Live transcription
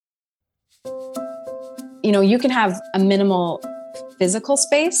You can have a minimal physical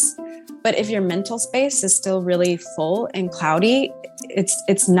space, but if your mental space is still really full and cloudy,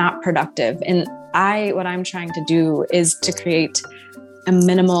 it's not productive. And what I'm trying to do is to create a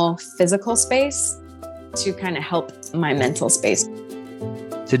minimal physical space to kind of help my mental space.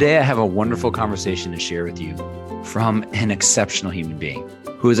 Today, I have a wonderful conversation to share with you from an exceptional human being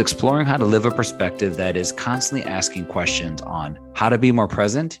who is exploring how to live a perspective that is constantly asking questions on how to be more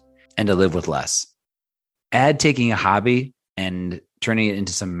present and to live with less. Add taking a hobby and turning it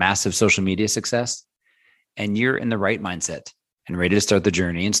into some massive social media success, and you're in the right mindset and ready to start the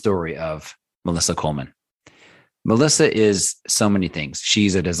journey and story of Melissa Coleman. Melissa is so many things.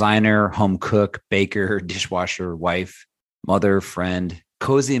 She's a designer, home cook, baker, dishwasher, wife, mother, friend,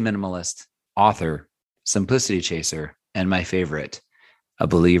 cozy minimalist, author, simplicity chaser, and my favorite, a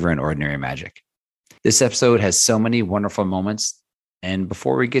believer in ordinary magic. This episode has so many wonderful moments. And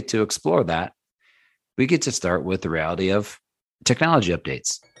before we get to explore that, we get to start with the reality of technology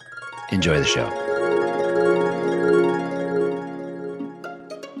updates. Enjoy the show.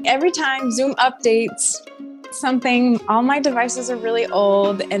 Every time Zoom updates something, all my devices are really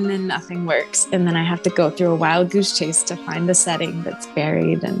old and then nothing works. And then I have to go through a wild goose chase to find the setting that's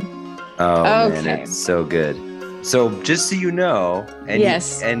buried. Man, it's so good. So just so you know,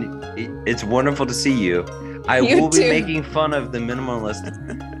 yes, it's wonderful to see you. I will be making fun of the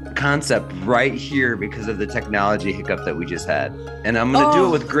minimalist concept right here because of the technology hiccup that we just had. And I'm going to do it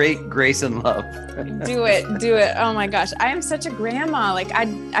with great grace and love. Do it. Oh my gosh. I am such a grandma. Like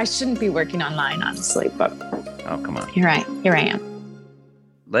I shouldn't be working online, honestly, but come on. Here I am.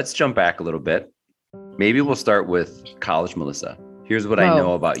 Let's jump back a little bit. Maybe we'll start with college Melissa. Here's what I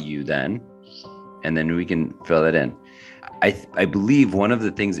know about you then, and then we can fill it in. I believe one of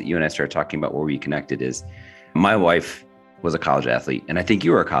the things that you and I started talking about where we connected is my wife was a college athlete, and I think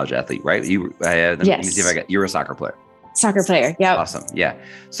you were a college athlete, right? Yes. Let me see if you're a soccer player. Soccer player, yeah. Awesome, yeah.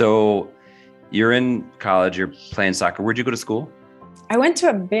 So you're in college, you're playing soccer. Where'd you go to school? I went to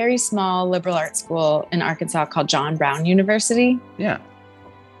a very small liberal arts school in Arkansas called John Brown University. Yeah,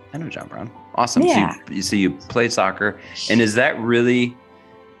 I know John Brown. Awesome. Yeah. So you played soccer, and is that really,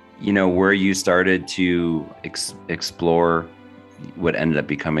 where you started to explore what ended up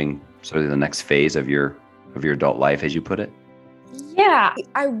becoming sort of the next phase of your adult life, as you put it? Yeah,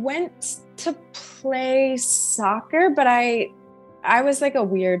 I went to play soccer, but I was like a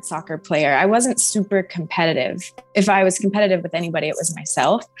weird soccer player. I wasn't super competitive. If I was competitive with anybody, it was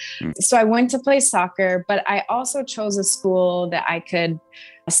myself. So I went to play soccer, but I also chose a school that I could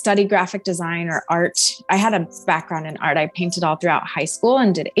study graphic design or art. I had a background in art. I painted all throughout high school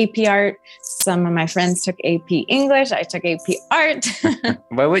and did AP art. Some of my friends took AP English. I took AP art.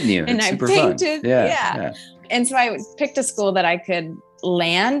 Why wouldn't you? And it's I super painted. Fun. Yeah. And so I picked a school that I could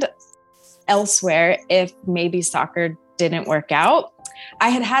land elsewhere if maybe soccer didn't work out. I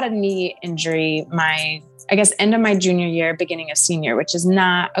had a knee injury end of my junior year, beginning of senior, which is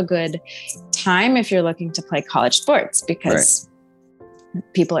not a good time if you're looking to play college sports because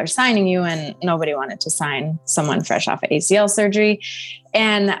people are signing you and nobody wanted to sign someone fresh off of ACL surgery.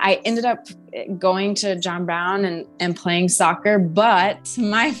 And I ended up going to John Brown and playing soccer. But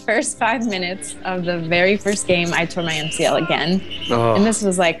my first 5 minutes of the very first game, I tore my MCL again. And this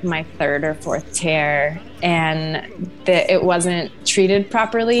was like my third or fourth tear. And it wasn't treated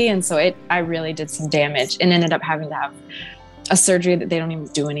properly. And so I really did some damage and ended up having to have a surgery that they don't even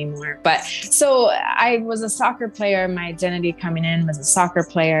do anymore. But so I was a soccer player. My identity coming in was a soccer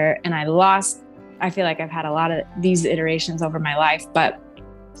player, and I feel like I've had a lot of these iterations over my life, but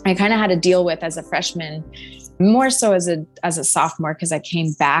I kind of had to deal with as a freshman, more so as a sophomore, because I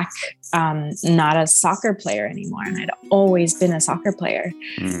came back not a soccer player anymore. And I'd always been a soccer player.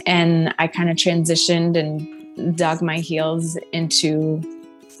 And I kind of transitioned and dug my heels into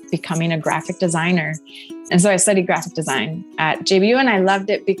becoming a graphic designer. And so I studied graphic design at JBU, and I loved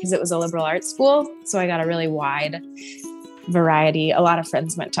it because it was a liberal arts school. So I got a really wide variety. A lot of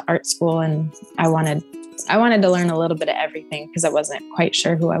friends went to art school, and I wanted to learn a little bit of everything because I wasn't quite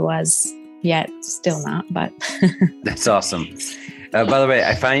sure who I was yet. Still not, but. That's awesome. By the way,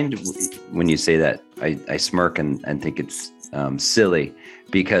 I find when you say that, I smirk and think it's silly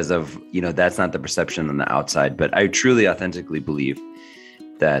because of, that's not the perception on the outside, but I truly authentically believe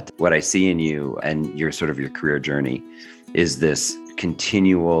that what I see in you and your sort of your career journey is this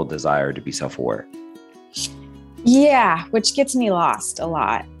continual desire to be self-aware. Yeah, which gets me lost a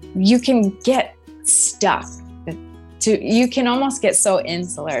lot. You can get stuck. You can almost get so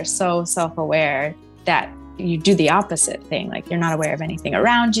insular, so self-aware that you do the opposite thing. Like you're not aware of anything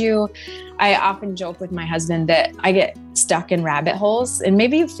around you. I often joke with my husband that I get stuck in rabbit holes, and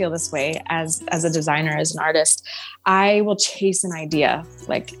maybe you feel this way as a designer, as an artist. I will chase an idea,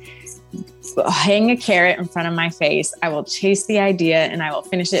 like hang a carrot in front of my face. I will chase the idea and I will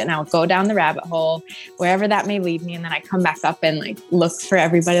finish it, and I will go down the rabbit hole, wherever that may lead me. And then I come back up and like look for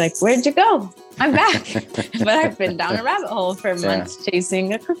everybody, like, where'd you go? I'm back. But I've been down a rabbit hole for months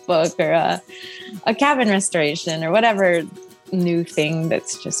chasing a cookbook or a cabin restoration or whatever new thing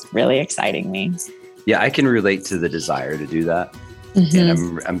that's just really exciting me. Yeah, I can relate to the desire to do that. Mm-hmm.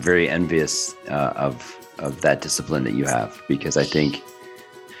 And I'm very envious of that discipline that you have, because I think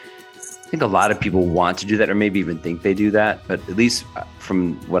a lot of people want to do that, or maybe even think they do that. But at least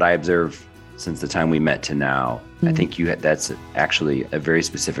from what I observe since the time we met to now, mm-hmm. I think that's actually a very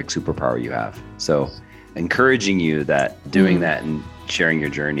specific superpower you have. So encouraging you that doing mm-hmm. that and sharing your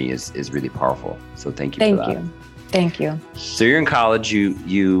journey is really powerful. So thank you for that. Thank you. So you're in college,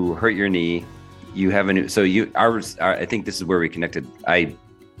 you hurt your knee, you have I think this is where we connected.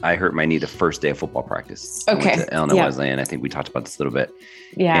 I hurt my knee the first day of football practice. Okay. I went to Illinois Wesleyan. I think we talked about this a little bit.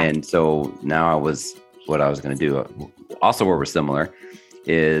 Yeah. And so now what I was going to do, also where we're similar,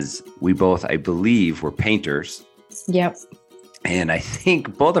 is we both, I believe, were painters. Yep. And I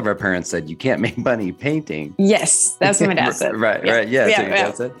think both of our parents said, you can't make money painting. Yes. That's what my dad said. Right. Yeah. That's what your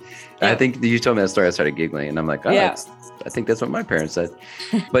dad said. Yep. I think you told me that story. I started giggling and I'm like, I think that's what my parents said.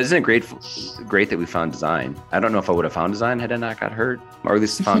 But isn't it great that we found design? I don't know if I would have found design had I not got hurt, or at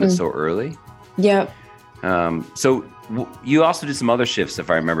least found it so early. Yep. So you also did some other shifts,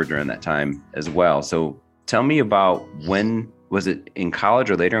 if I remember, during that time as well. So tell me about, when was it, in college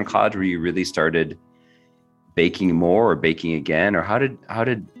or later in college, where you really started baking more or baking again? Or how did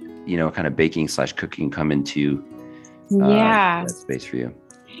kind of baking / cooking come into that space for you?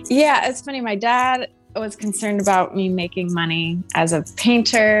 Yeah, it's funny. My dad was concerned about me making money as a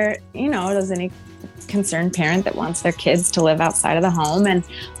painter, as any concerned parent that wants their kids to live outside of the home. And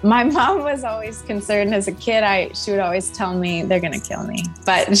my mom was always concerned as a kid. She would always tell me, they're going to kill me.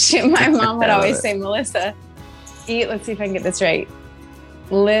 But my mom would always say, Melissa, let's see if I can get this right.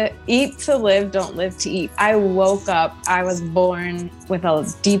 Eat to live, don't live to eat. I woke up, I was born with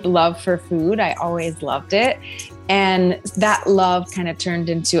a deep love for food. I always loved it. And that love kind of turned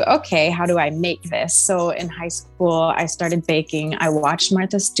into, okay, how do I make this? So in high school, I started baking. I watched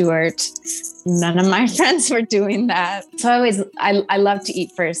Martha Stewart. None of my friends were doing that. So I loved to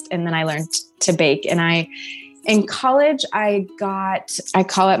eat first, and then I learned to bake. And in college, I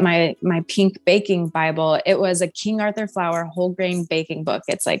call it my pink baking Bible. It was a King Arthur Flour whole grain baking book.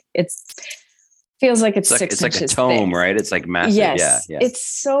 Feels like it's 6 inches thick. It's like a tome, right? It's like massive. Yes, yeah. It's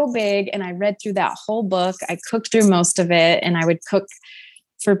so big. And I read through that whole book. I cooked through most of it, and I would cook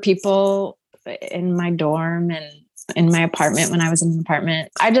for people in my dorm and in my apartment when I was in an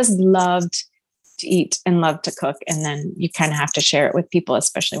apartment. I just loved to eat and loved to cook. And then you kind of have to share it with people,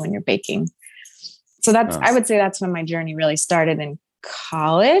 especially when you're baking. So I would say that's when my journey really started in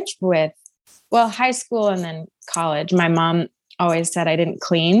college high school and then college. My mom always said I didn't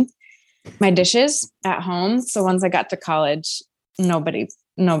clean my dishes at home. So once I got to college, nobody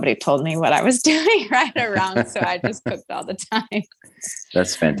told me what I was doing right or wrong. So I just cooked all the time.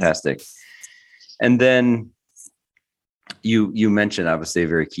 That's fantastic. And then you mentioned, obviously, a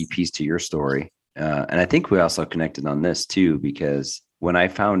very key piece to your story. And I think we also connected on this too, because when I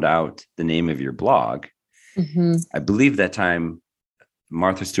found out the name of your blog, mm-hmm. I believe that time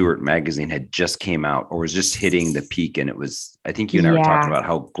Martha Stewart magazine had just came out, or was just hitting the peak. And it was, I think you and I were talking about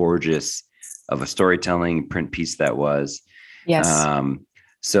how gorgeous of a storytelling print piece that was. Yes.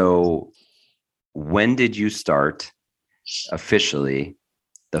 So when did you start officially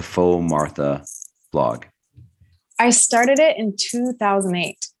the Faux Martha blog? I started it in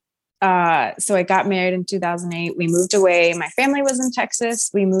 2008. So I got married in 2008. We moved away. My family was in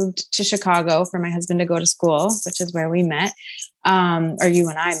Texas. We moved to Chicago for my husband to go to school, which is where we met, or you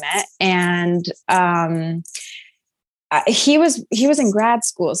and I met. And he was in grad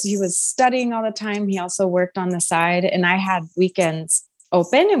school, so he was studying all the time. He also worked on the side, and I had weekends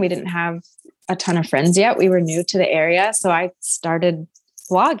open, and we didn't have a ton of friends yet. We were new to the area, so I started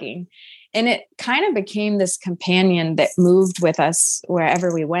blogging. And it kind of became this companion that moved with us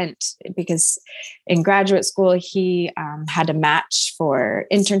wherever we went, because in graduate school, he had a match for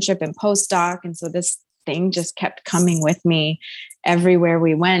internship and postdoc. And so this thing just kept coming with me everywhere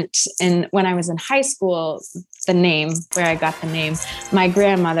we went. And when I was in high school, where I got the name, my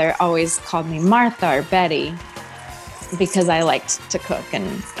grandmother always called me Martha or Betty. because I liked to cook. And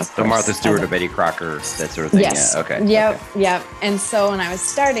of So course, Martha Stewart or Betty Crocker, that sort of thing. yes. Yeah. Okay. Yep. Okay. Yep. And so when I was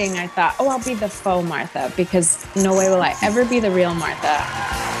starting, I thought, oh, I'll be the faux Martha, because no way will I ever be the real Martha.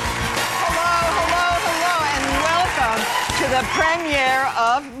 Hello, and welcome to the premiere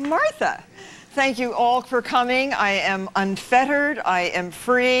of Martha. Thank you all for coming. I am unfettered. I am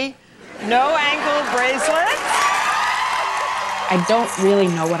free. No ankle bracelets. I don't really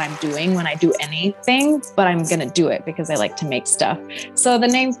know what I'm doing when I do anything, but I'm going to do it because I like to make stuff. So the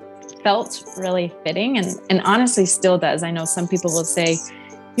name felt really fitting, and honestly still does. I know some people will say,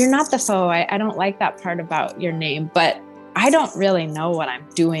 you're not the faux. I don't like that part about your name, but I don't really know what I'm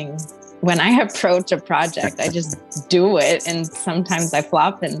doing when I approach a project. I just do it, and sometimes I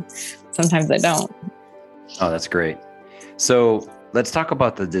flop and sometimes I don't. Oh, that's great. So let's talk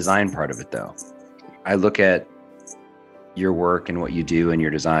about the design part of it, though. I look at your work and what you do and your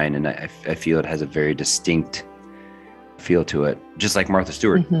design, and I feel it has a very distinct feel to it, just like Martha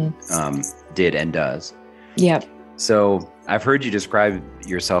Stewart did and does. Yep. So I've heard you describe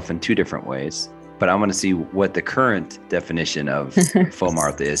yourself in two different ways, but I want to see what the current definition of faux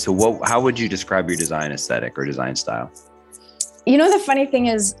Martha is. So how would you describe your design aesthetic or design style? You know, the funny thing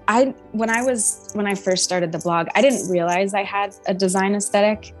is, when I first started the blog, I didn't realize I had a design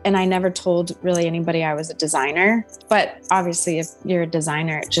aesthetic, and I never told really anybody I was a designer. But obviously, if you're a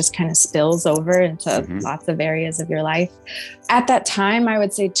designer, it just kind of spills over into lots of areas of your life. At that time, I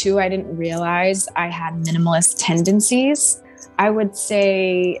would say too, I didn't realize I had minimalist tendencies. I would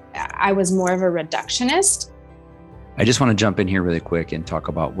say I was more of a reductionist. I just want to jump in here really quick and talk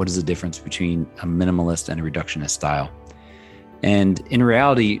about what is the difference between a minimalist and a reductionist style. And in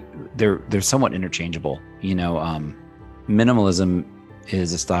reality, they're somewhat interchangeable. You know, minimalism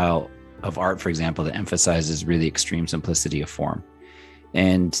is a style of art, for example, that emphasizes really extreme simplicity of form.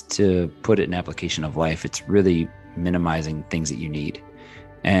 And to put it in application of life, it's really minimizing things that you need.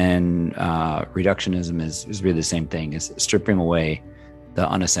 And reductionism is really the same thing, is stripping away the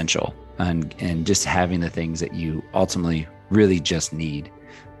unessential and just having the things that you ultimately really just need.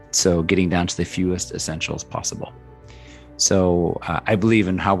 So getting down to the fewest essentials possible. So I believe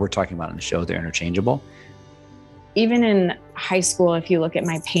in how we're talking about in the show, they're interchangeable. Even in high school, if you look at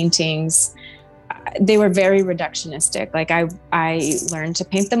my paintings, they were very reductionistic. Like I learned to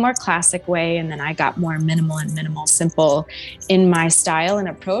paint the more classic way, and then I got more minimal, simple in my style and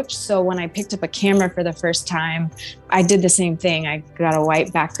approach. So when I picked up a camera for the first time, I did the same thing. I got a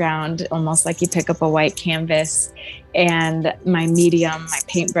white background, almost like you pick up a white canvas. And my medium, my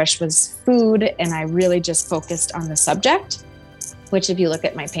paintbrush was food, and I really just focused on the subject, which if you look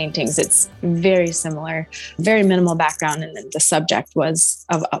at my paintings, it's very similar, very minimal background, and then the subject was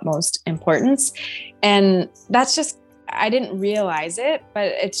of utmost importance. And that's just, I didn't realize it, but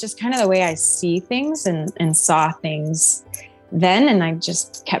it's just kind of the way I see things and saw things then. And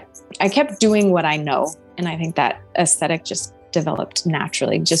I kept doing what I know. And I think that aesthetic just developed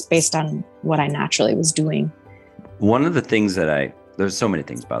naturally, just based on what I naturally was doing. One of the things that there's so many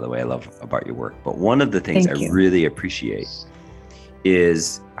things, by the way, I love about your work, but one of the things I really appreciate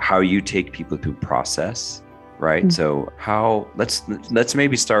is how you take people through process, right? Mm-hmm. So let's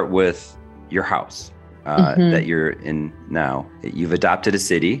maybe start with your house that you're in now. You've adopted a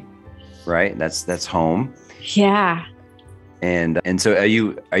city, right? That's home. Yeah. And so are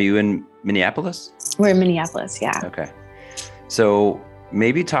you in Minneapolis? We're in Minneapolis, yeah. Okay. So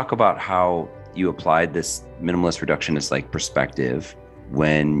maybe talk about how you applied this minimalist reductionist like perspective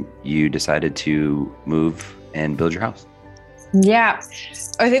when you decided to move and build your house. Yeah,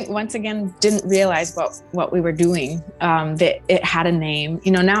 I think once again, didn't realize what we were doing, that it had a name.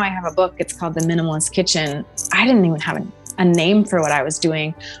 You know, now I have a book, it's called The Minimalist Kitchen. I didn't even have a name for what I was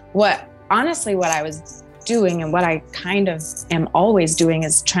doing. What I was doing and what I kind of am always doing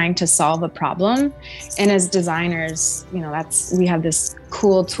is trying to solve a problem. And as designers, you know, we have this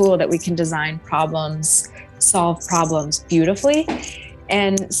cool tool that we can design problems, solve problems beautifully.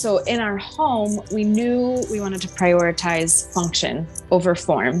 And so in our home, we knew we wanted to prioritize function over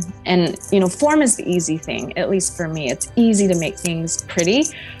form. And, you know, form is the easy thing, at least for me. It's easy to make things pretty,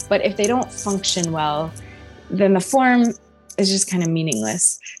 but if they don't function well, then the form is just kind of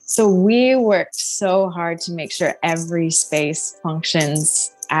meaningless. So we worked so hard to make sure every space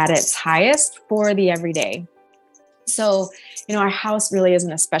functions at its highest for the everyday. So, you know, our house really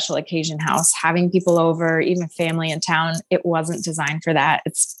isn't a special occasion house. Having people over, even family in town, it wasn't designed for that.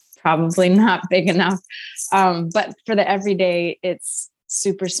 It's probably not big enough. But for the everyday, it's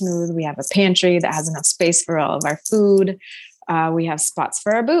super smooth. We have a pantry that has enough space for all of our food. We have spots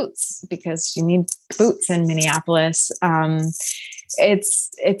for our boots because you need boots in Minneapolis.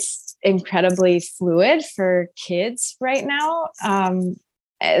 It's incredibly fluid for kids right now.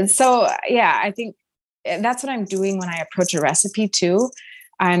 And so, yeah, I think that's what I'm doing when I approach a recipe too.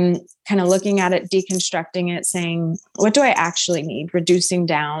 I'm kind of looking at it, deconstructing it, saying, what do I actually need? Reducing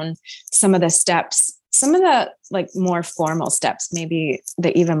down some of the steps, some of the like more formal steps, maybe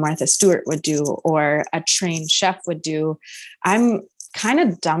that even Martha Stewart would do or a trained chef would do. I'm kind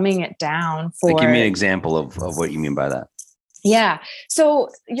of dumbing it down for. Like, give me an example of what you mean by that. Yeah. So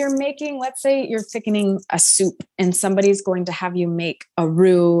you're making, let's say you're thickening a soup and somebody's going to have you make a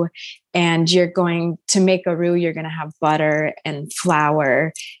roux, and you're going to make a roux. You're going to have butter and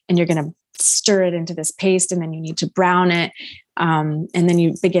flour, and you're going to stir it into this paste, and then you need to brown it. And then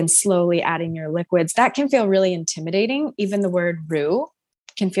you begin slowly adding your liquids. That can feel really intimidating. Even the word roux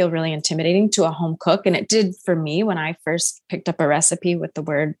can feel really intimidating to a home cook. And it did for me when I first picked up a recipe with the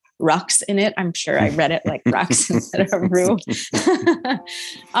word rux in it. I'm sure I read it like rux instead of roux.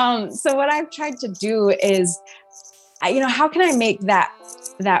 So what I've tried to do is, how can I make that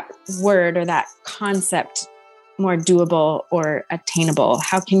word or that concept more doable or attainable?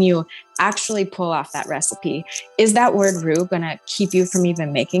 How can you actually pull off that recipe? Is that word roux going to keep you from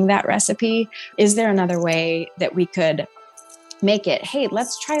even making that recipe? Is there another way that we could make it? Hey,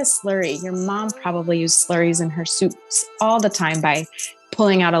 let's try a slurry. Your mom probably used slurries in her soups all the time by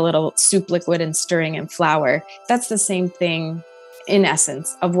pulling out a little soup liquid and stirring in flour. That's the same thing in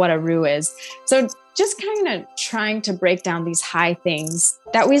essence of what a roux is. So just kind of trying to break down these high things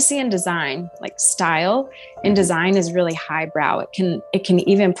that we see in design, like style in design is really highbrow. It can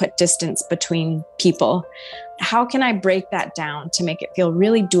even put distance between people. How can I break that down to make it feel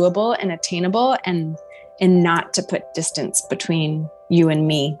really doable and attainable and not to put distance between you and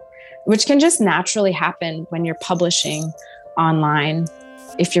me, which can just naturally happen when you're publishing online.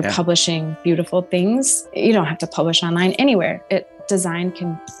 If you're publishing beautiful things, you don't have to publish online anywhere. Design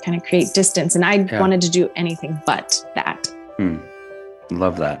can kind of create distance. And I wanted to do anything but that.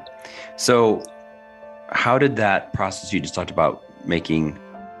 Love that. So how did that process you just talked about, making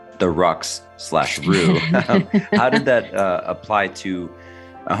the rux/roux, how did that apply to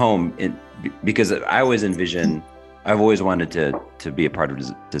a home? Because I always envision, I've always wanted to be a part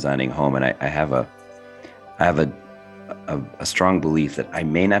of designing home. And I have a strong belief that I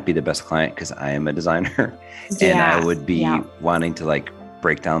may not be the best client because I am a designer, and I would be wanting to like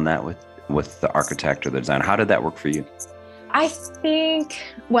break down that with the architect or the designer. How did that work for you? I think,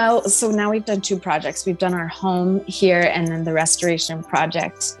 so now we've done 2 projects. We've done our home here and then the restoration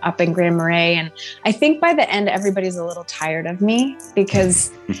project up in Grand Marais. And I think by the end, everybody's a little tired of me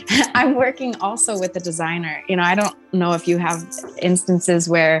because I'm working also with the designer. I don't know if you have instances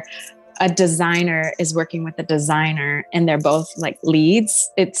where a designer is working with a designer and they're both like leads.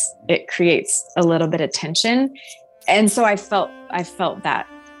 It creates a little bit of tension. And so I felt that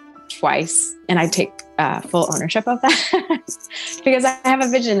twice, and I take full ownership of that because I have a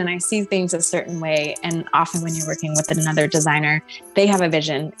vision and I see things a certain way. And often when you're working with another designer, they have a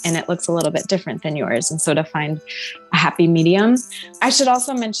vision and it looks a little bit different than yours. And so to find a happy medium. I should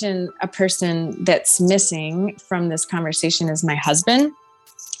also mention a person that's missing from this conversation is my husband.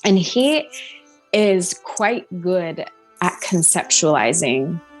 And he is quite good at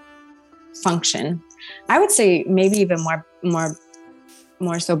conceptualizing function. I would say maybe even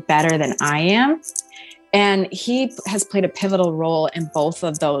more so better than I am. And he has played a pivotal role in both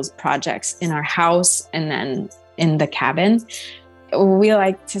of those projects, in our house and then in the cabin. We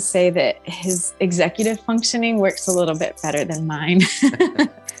like to say that his executive functioning works a little bit better than mine.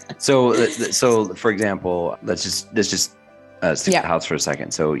 So for example, let's just stick to the house for a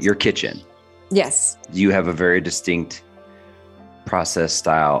second. So your kitchen. Yes. You have a very distinct process,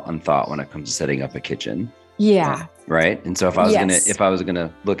 style, and thought when it comes to setting up a kitchen. Yeah. Right. And so if I was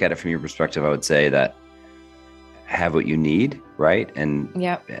gonna look at it from your perspective, I would say that have what you need, right? And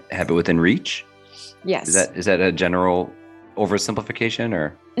have it within reach. Yes. Is that a general oversimplification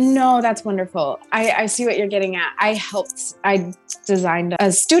or? No, that's wonderful. I see what you're getting at. I designed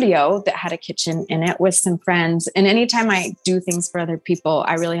a studio that had a kitchen in it with some friends. And anytime I do things for other people,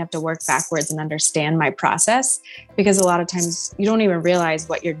 I really have to work backwards and understand my process, because a lot of times you don't even realize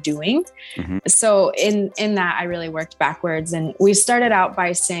what you're doing. Mm-hmm. So in that, I really worked backwards. And we started out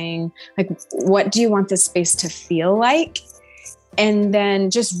by saying, like, what do you want this space to feel like? And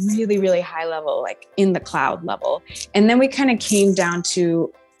then just really, really high level, like in the cloud level. And then we kind of came down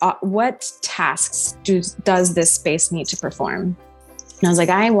to what tasks does this space need to perform? And I was like,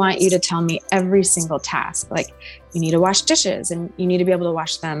 I want you to tell me every single task. Like, you need to wash dishes and you need to be able to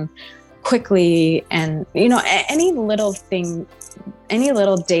wash them quickly. And, you know, any little thing, any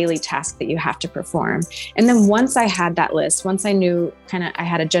little daily task that you have to perform. And then once I had that list, once I knew I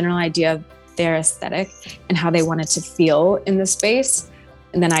had a general idea of their aesthetic and how they wanted to feel in the space,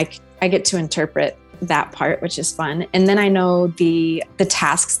 and then I get to interpret that part, which is fun. And then I know the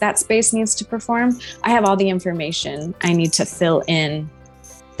tasks that space needs to perform. I have all the information I need to fill in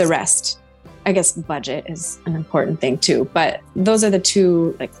the rest. I guess budget is an important thing too, but those are the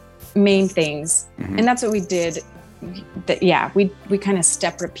two like main things. Mm-hmm. And that's what we did. We kind of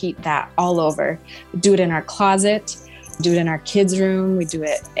step repeat that all over. Do it in our closet, do it in our kids' room. We do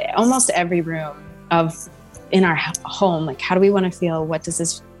it almost every room in our home. Like, how do we want to feel? What does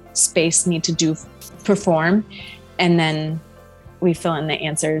this space need to perform? And then we fill in the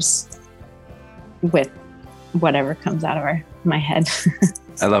answers with whatever comes out of my head.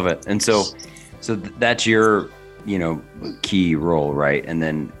 I love it. And so that's your, you know, key role, right? And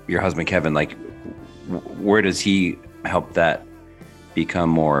then your husband, Kevin, like, where does he help that become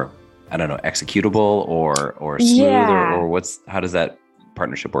more, I don't know, executable or smooth, or how does that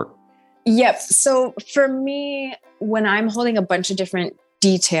partnership work? Yep. So for me, when I'm holding a bunch of different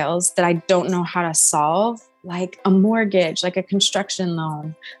details that I don't know how to solve, like a mortgage, like a construction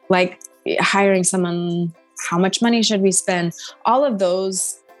loan, like hiring someone, how much money should we spend? All of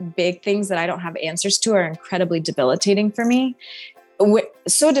those big things that I don't have answers to are incredibly debilitating for me.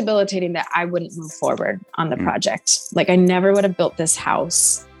 So debilitating that I wouldn't move forward on the project. Like, I never would have built this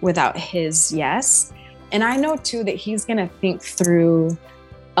house without his yes. And I know too that he's going to think through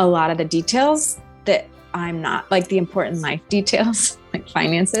a lot of the details that I'm not, like the important life details, like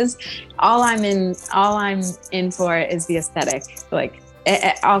finances. All I'm in for is the aesthetic, like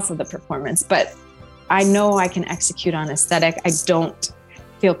also the performance. But I know I can execute on aesthetic. I don't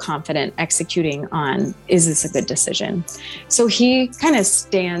feel confident executing on, is this a good decision? So he kind of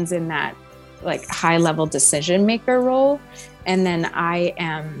stands in that like high level decision maker role. And then I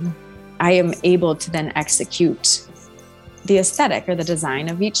am able to then execute the aesthetic or the design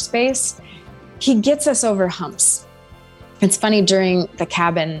of each space. He gets us over humps. It's funny, during the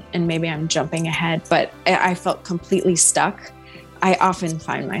cabin, and maybe I'm jumping ahead, but I felt completely stuck. I often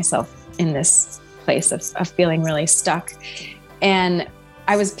find myself in this place of feeling really stuck. And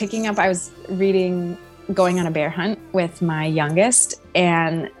I was reading Going on a Bear Hunt with my youngest,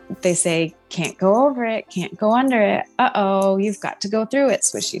 and they say, can't go over it, can't go under it. Uh-oh, you've got to go through it,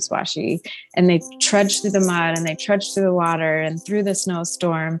 swishy swashy. And they trudge through the mud, and they trudge through the water, and through the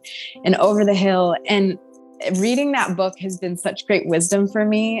snowstorm, and over the hill. And reading that book has been such great wisdom for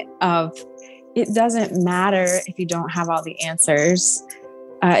me of, it doesn't matter if you don't have all the answers.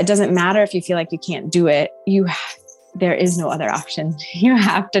 It doesn't matter if you feel like you can't do it. There is no other option. You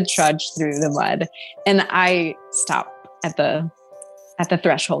have to trudge through the mud. And I stop at the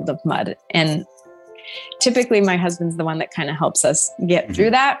threshold of mud. And typically my husband's the one that kind of helps us get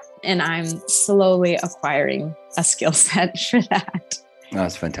through that. And I'm slowly acquiring a skill set for that. Oh,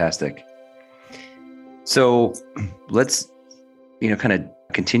 that's fantastic. So let's, kind of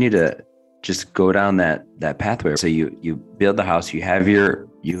continue to just go down that pathway. So you build the house, you have your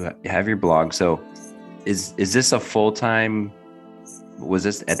blog. So is this a full-time, was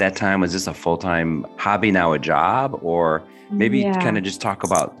this a full-time hobby, now a job? Or maybe kind of just talk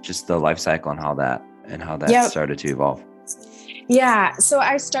about just the life cycle and how that started to evolve. Yeah. So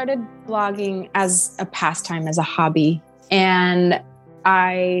I started blogging as a pastime, as a hobby. And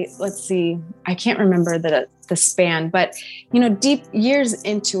I can't remember the span, but, deep years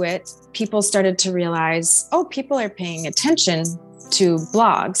into it, people started to realize, people are paying attention to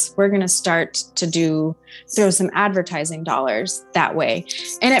blogs. We're going to start to throw some advertising dollars that way.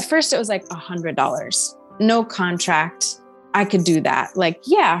 And at first it was like $100, no contract. I could do that. Like,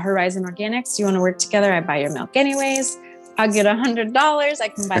 Horizon Organics, you want to work together? I buy your milk anyways. I'll get $100. I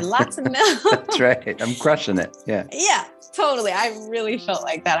can buy lots of milk. That's right. I'm crushing it. Yeah. Yeah, totally. I really felt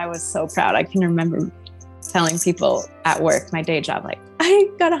like that. I was so proud. I can remember telling people at work, my day job, like, I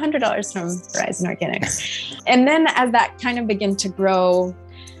got $100 from Horizon Organics. And then as that kind of began to grow,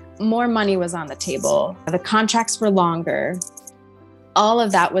 more money was on the table. The contracts were longer. All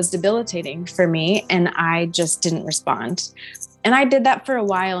of that was debilitating for me, and I just didn't respond. And I did that for a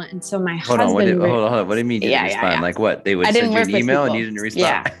while. And so my husband... Hold on. What do you mean you didn't respond? Yeah. Like what? They would send you an email and you didn't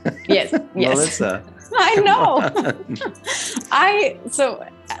respond? Yeah. Yes. Melissa. I know. So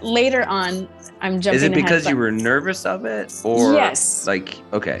later on, I'm jumping Is it because ahead, you were nervous of it? Or yes.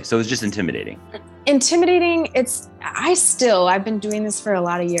 Okay. So it was just intimidating. Intimidating. I've been doing this for a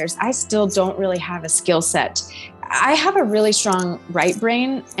lot of years. I still don't really have a skill set. I have a really strong right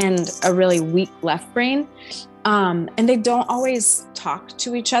brain and a really weak left brain. And they don't always talk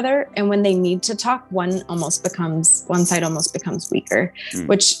to each other. And when they need to talk, one side almost becomes weaker,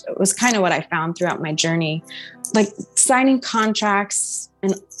 which was kind of what I found throughout my journey, like signing contracts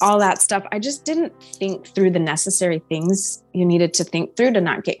and all that stuff. I just didn't think through the necessary things you needed to think through to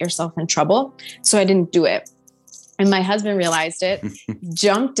not get yourself in trouble. So I didn't do it. And my husband realized it,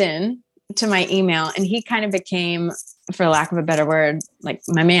 jumped in to my email, and he kind of became, for lack of a better word, like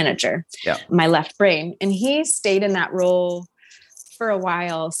my manager, my left brain. And he stayed in that role for a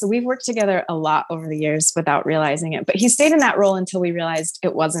while. So we've worked together a lot over the years without realizing it, but he stayed in that role until we realized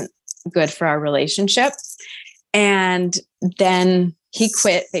it wasn't good for our relationship. And then he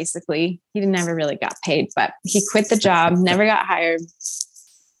quit, basically. He never really got paid, but he quit the job, never got hired,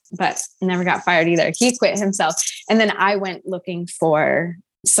 but never got fired either. He quit himself. And then I went looking for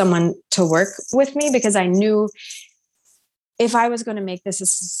someone to work with me, because I knew if I was going to make this a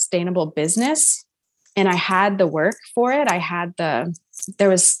sustainable business and I had the work for it, there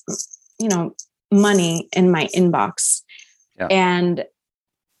was, money in my inbox, and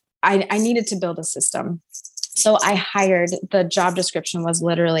I needed to build a system. So I hired, the job description was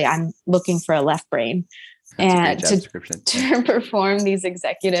literally, I'm looking for a left brain and to perform these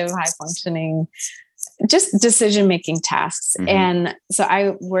executive, high functioning, just decision-making tasks. And so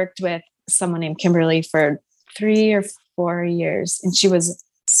I worked with someone named Kimberly for 3 or 4 years, and she was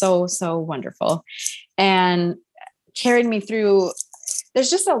so, so wonderful and carried me through. There's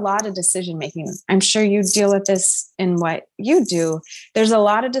just a lot of decision-making. I'm sure you deal with this in what you do. There's a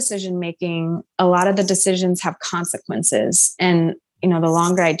lot of decision-making. A lot of the decisions have consequences. And, the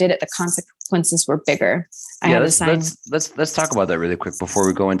longer I did it, the consequences were bigger. Let's talk about that really quick before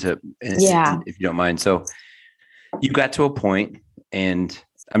we go into, if you don't mind. So you got to a point, and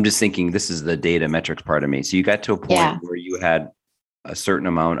I'm just thinking, this is the data metrics part of me. So you got to a point where you had a certain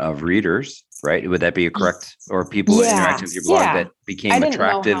amount of readers, right? Would that be correct? Or people interacting with your blog that became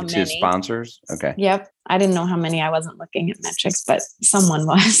attractive to sponsors? Okay. Yep. I didn't know how many. I wasn't looking at metrics, but someone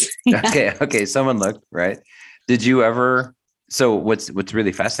was. Okay. Someone looked, right? Did you ever? So what's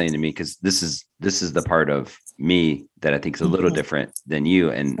really fascinating to me, because this is the part of me that I think is a little different than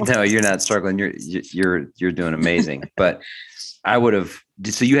you. And no, you're not struggling. You're doing amazing. But I would have.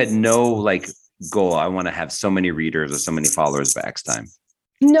 So you had no goal. I want to have so many readers or so many followers by X time.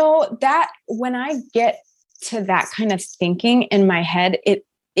 No, that when I get to that kind of thinking in my head, it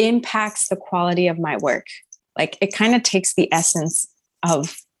impacts the quality of my work. Like, it kind of takes the essence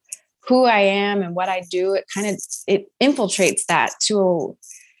of who I am and what I do. It infiltrates that too.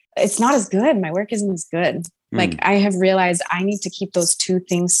 It's not as good. My work isn't as good. Like, I have realized I need to keep those two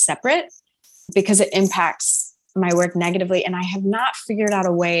things separate, because it impacts my work negatively. And I have not figured out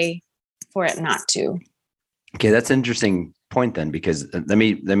a way for it not to. Okay. That's an interesting point then, because let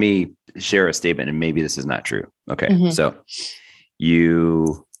me share a statement, and maybe this is not true. Okay. So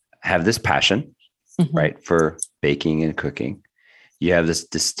you have this passion, right, for baking and cooking. You have this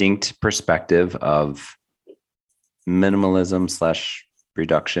distinct perspective of minimalism /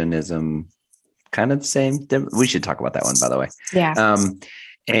 reductionism, kind of the same. We should talk about that one, by the way. Yeah.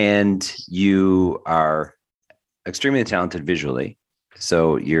 And you are extremely talented visually.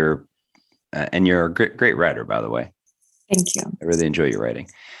 So you're a great writer, by the way. Thank you. I really enjoy your writing.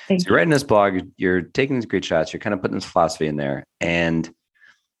 So you're writing this blog, you're taking these great shots, you're kind of putting this philosophy in there. And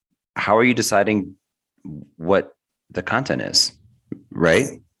how are you deciding what the content is, right?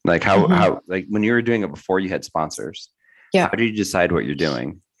 Like how like when you were doing it before you had sponsors, how do you decide what you're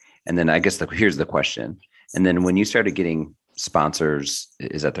doing? And then I guess here's the question. And then when you started getting sponsors,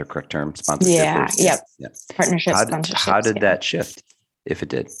 is that the correct term? Sponsorship? Yeah. Partnership. How did that shift, if it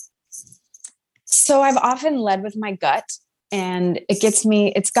did? So I've often led with my gut, and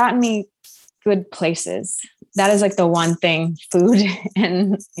it's gotten me good places. That is like the one thing, food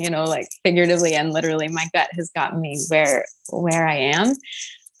and, figuratively and literally, my gut has gotten me where I am.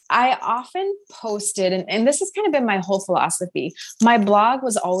 I often posted, and this has kind of been my whole philosophy. My blog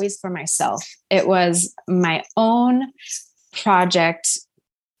was always for myself. It was my own project,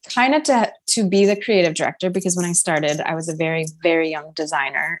 kind of to be the creative director, because when I started, I was a very, very young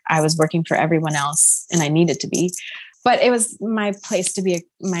designer. I was working for everyone else, and I needed to be, but it was my place to be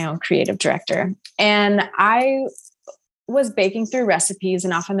my own creative director. And I was baking through recipes,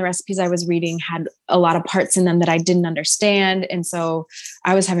 and often the recipes I was reading had a lot of parts in them that I didn't understand. And so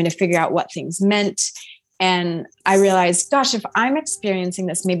I was having to figure out what things meant. And I realized, gosh, if I'm experiencing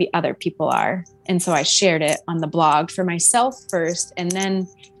this, maybe other people are. And so I shared it on the blog for myself first, and then,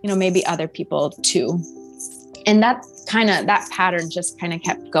 maybe other people too. And that pattern just kind of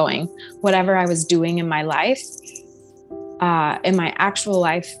kept going. Whatever I was doing in my life, in my actual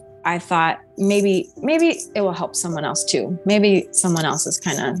life, I thought maybe it will help someone else too. Maybe someone else is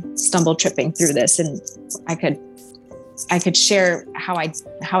kind of stumble tripping through this, and I could share how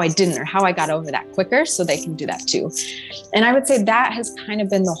I didn't, or how I got over that quicker, so they can do that too. And I would say that has kind of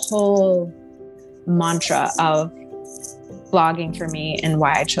been the whole mantra of blogging for me and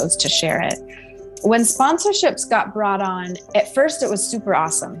why I chose to share it. When sponsorships got brought on, at first it was super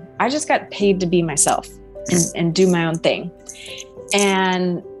awesome. I just got paid to be myself and do my own thing.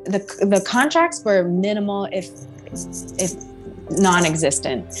 And the contracts were minimal, if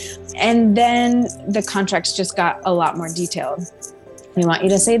non-existent. And then the contracts just got a lot more detailed. We want you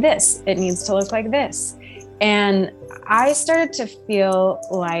to say this. It needs to look like this. And I started to feel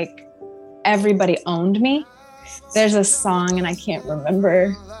like everybody owned me. There's a song, and I can't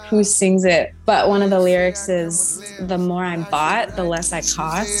remember who sings it, but one of the lyrics is, the more I'm bought, the less I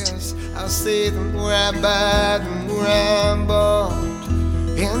cost. I say the more I buy, the more I'm bought,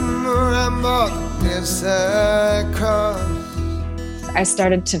 and the more I'm bought, the less I cost. I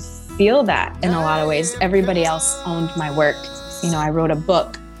started to feel that in a lot of ways. Everybody else owned my work. You know, I wrote a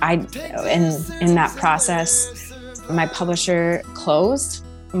book. In that process, my publisher closed.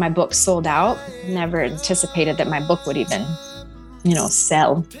 My book sold out. Never anticipated that my book would even,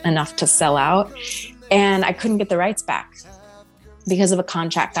 sell enough to sell out. And I couldn't get the rights back because of a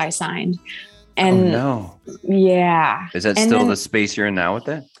contract I signed. And no. Yeah. Is that still the space you're in now with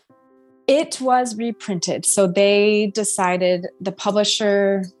that? It was reprinted. So they decided, the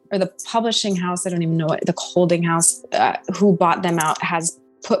publisher or the publishing house, I don't even know what, the holding house who bought them out has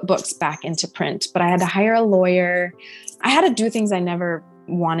put books back into print. But I had to hire a lawyer. I had to do things I never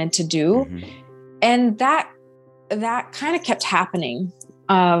wanted to do. Mm-hmm. And that kind of kept happening,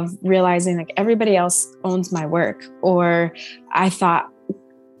 of realizing like everybody else owns my work. Or I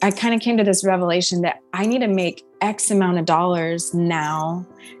kind of came to this revelation that I need to make X amount of dollars now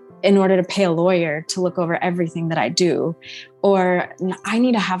in order to pay a lawyer to look over everything that I do. Or I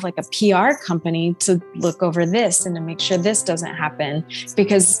need to have like a PR company to look over this and to make sure this doesn't happen,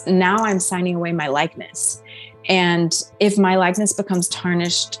 because now I'm signing away my likeness. And if my likeness becomes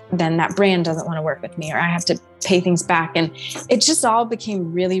tarnished, then that brand doesn't want to work with me, or I have to pay things back. And it just all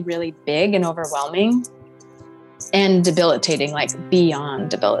became really, really big and overwhelming and debilitating, like beyond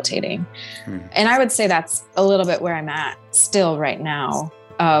debilitating. And I would say that's a little bit where I'm at still right now.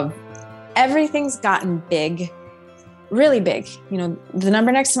 Of everything's gotten big, really big. The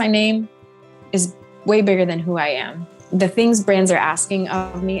number next to my name is way bigger than who I am. The things brands are asking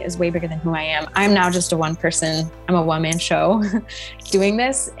of me is way bigger than who I am. I'm now just I'm a one-man show doing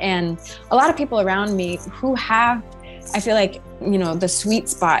this. And a lot of people around me who have, I feel like, the sweet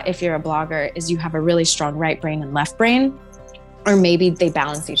spot, if you're a blogger, is you have a really strong right brain and left brain, or maybe they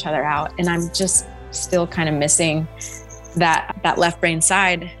balance each other out. And I'm just still kind of missing that left brain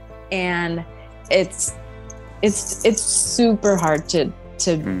side. And it's super hard to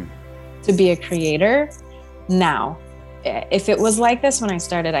be a creator now. If it was like this when I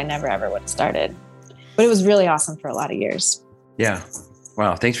started, I never ever would have started. But it was really awesome for a lot of years. Yeah.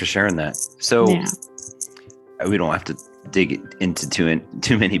 Wow. Thanks for sharing that. So we don't have to dig into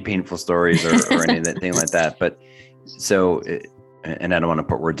too many painful stories or anything like that. But so, and I don't want to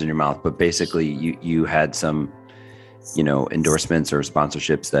put words in your mouth, but basically you had some, endorsements or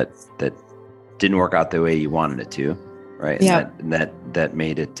sponsorships that didn't work out the way you wanted it to, right? Yeah. And that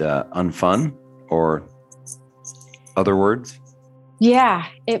made it unfun, or other words? Yeah,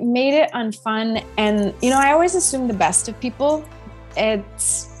 it made it unfun. And, I always assume the best of people.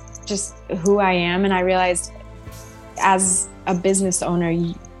 It's just who I am. And I realized as a business owner,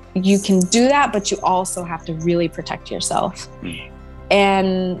 you can do that, but you also have to really protect yourself.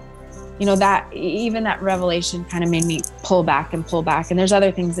 And that revelation kind of made me pull back. And there's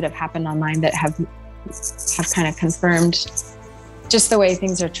other things that have happened online that have kind of confirmed, just the way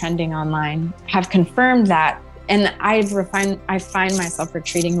things are trending online, have confirmed that. And I find myself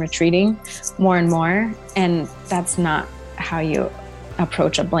retreating more and more. And that's not how you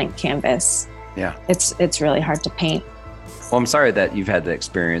approach a blank canvas. Yeah. It's really hard to paint. Well, I'm sorry that you've had the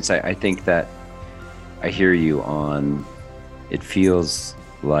experience. I think that I hear you on, it feels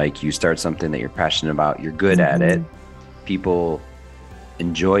like you start something that you're passionate about, you're good at it, people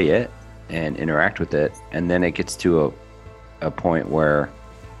enjoy it and interact with it. And then it gets to a point where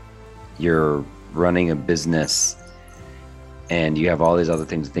you're running a business and you have all these other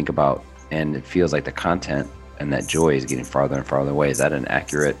things to think about, and it feels like the content and that joy is getting farther and farther away. Is that an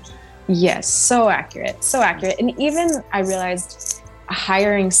accurate? Yes, so accurate. And even I realized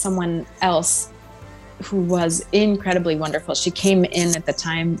hiring someone else who was incredibly wonderful. She came in at the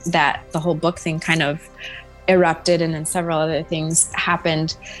time that the whole book thing kind of erupted, and then several other things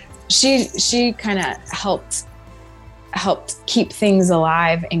happened. she kind of helped keep things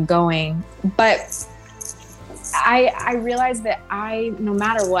alive and going. But I realized that no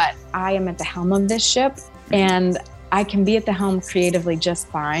matter what, I am at the helm of this ship, and I can be at the helm creatively just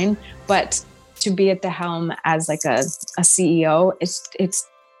fine. But to be at the helm as like a CEO,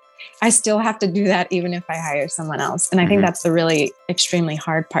 I still have to do that even if I hire someone else. And I think that's the really extremely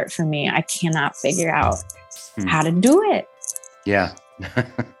hard part for me. I cannot figure out how to do it. Yeah.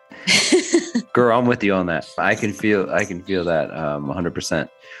 Girl, I'm with you on that. I can feel that 100%.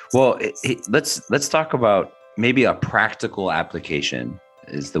 Well, let's talk about maybe a practical application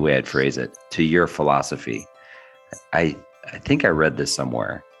is the way I'd phrase it to your philosophy. I think I read this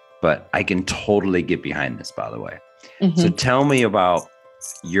somewhere, but I can totally get behind this, by the way. So tell me about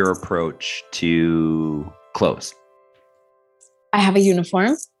your approach to clothes. I have a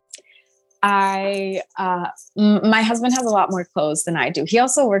uniform. My husband has a lot more clothes than I do. He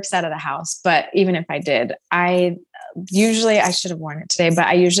also works out of the house, but even if I did, I should have worn it today, but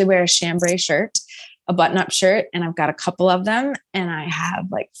I usually wear a chambray shirt, a button-up shirt, and I've got a couple of them, and I have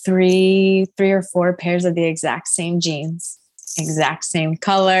like three or four pairs of the exact same jeans, exact same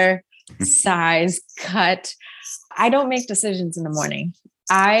color, size, cut. I don't make decisions in the morning.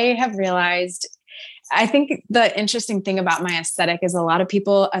 I have realized, I think the interesting thing about my aesthetic is a lot of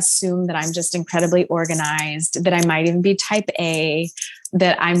people assume that I'm just incredibly organized, that I might even be type A,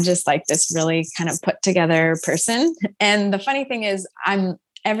 that I'm just like this really kind of put together person. And the funny thing is I'm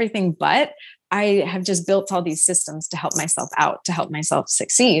everything but. I have just built all these systems to help myself out, to help myself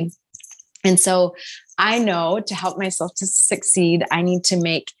succeed. And so I know to help myself to succeed, I need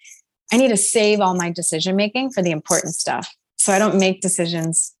to save all my decision-making for the important stuff. So I don't make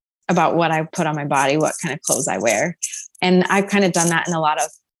decisions about what I put on my body, what kind of clothes I wear. And I've kind of done that in a lot of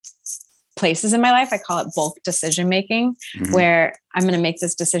places in my life. I call it bulk decision-making, where I'm going to make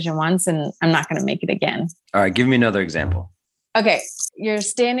this decision once and I'm not going to make it again. All right. Give me another example. Okay. You're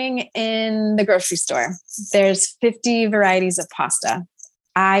standing in the grocery store. There's 50 varieties of pasta.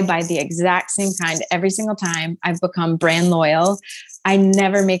 I buy the exact same kind every single time. I've become brand loyal. I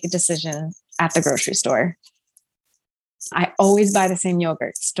never make a decision at the grocery store. I always buy the same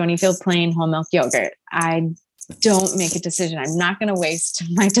yogurt, Stonyfield plain whole milk yogurt. I don't make a decision. I'm not going to waste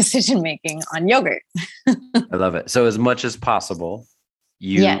my decision making on yogurt. I love it. So as much as possible,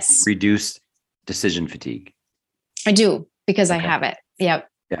 you reduce decision fatigue. I do, because I have it. Yep.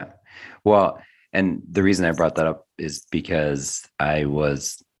 Yeah. Well, and the reason I brought that up is because I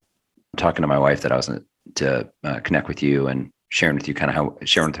was talking to my wife that I was to connect with you and sharing with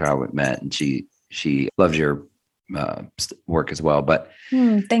her how we met. And she loves your work as well. But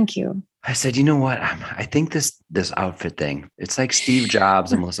thank you. I said, you know what? I think this outfit thing, it's like Steve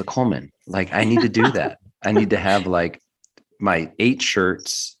Jobs and Melissa Coleman. Like, I need to do that. I need to have like my 8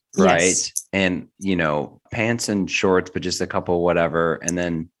 shirts, right? Yes. And, pants and shorts, but just a couple, whatever. And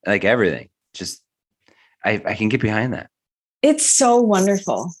then like everything, just, I can get behind that. It's so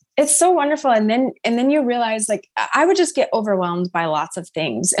wonderful. It's so wonderful. And then you realize, like, I would just get overwhelmed by lots of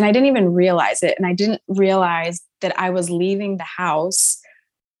things, and I didn't even realize it. And I didn't realize that I was leaving the house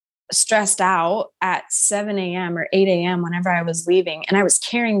stressed out at 7 a.m. or 8 a.m. whenever I was leaving. And I was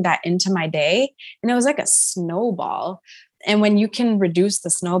carrying that into my day, and it was like a snowball. And when you can reduce the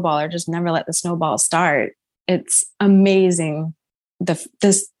snowball or just never let the snowball start, it's amazing. The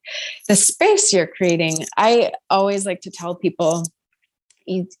space you're creating. I always like to tell people,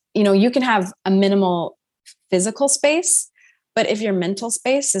 you can have a minimal physical space, but if your mental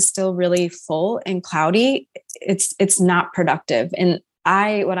space is still really full and cloudy, it's not productive. And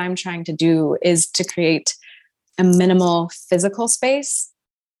what I'm trying to do is to create a minimal physical space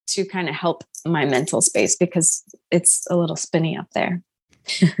to kind of help my mental space, because it's a little spinny up there.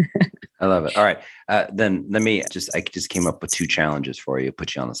 I love it. All right. Then I just came up with 2 challenges for you,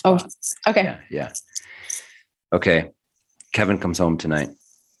 put you on the spot. Oh, okay. Yeah. Okay. Kevin comes home tonight.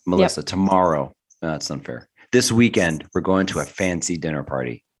 Melissa, tomorrow. No, that's unfair. This weekend, we're going to a fancy dinner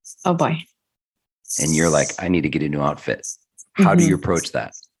party. Oh boy. And you're like, I need to get a new outfit. How do you approach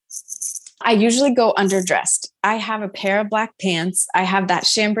that? I usually go underdressed. I have a pair of black pants. I have that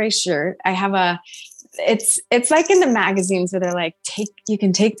chambray shirt. I have it's like in the magazines where they're like, you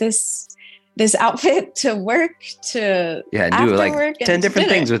can take this outfit to work, to do like 10 different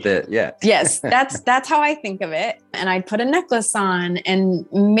things with it. Yeah. Yes. That's how I think of it. And I'd put a necklace on, and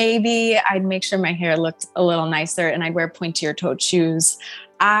maybe I'd make sure my hair looked a little nicer, and I'd wear pointier toed shoes.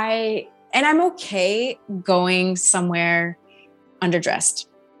 I'm okay going somewhere underdressed.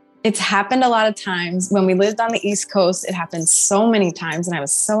 It's happened a lot of times. When we lived on the East Coast, it happened so many times and I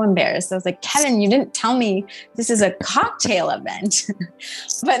was so embarrassed. I was like, Kevin, you didn't tell me this is a cocktail event.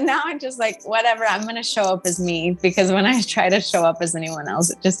 But now I'm just like, whatever, I'm going to show up as me, because when I try to show up as anyone else,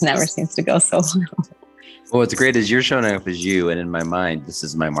 it just never seems to go so well. Well, what's great is you're showing up as you. And in my mind, this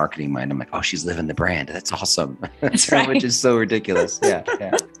is my marketing mind. I'm like, oh, she's living the brand. That's awesome. That's right. Which is so ridiculous. Yeah.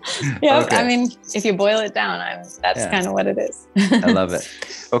 Yeah. Okay. I mean, if you boil it down, that's kind of what it is. I love it.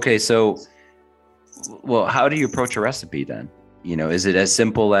 Okay. So, well, how do you approach a recipe then? You know, is it as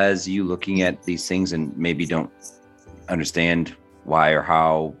simple as you looking at these things and maybe don't understand why or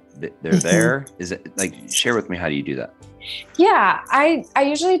how they're there? Is it like, share with me, how do you do that? Yeah, I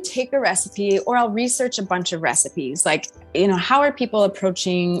usually take a recipe, or I'll research a bunch of recipes. Like, how are people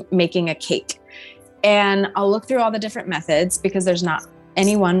approaching making a cake? And I'll look through all the different methods, because there's not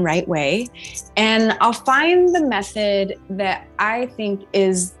any one right way. And I'll find the method that I think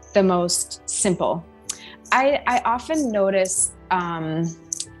is the most simple. I often notice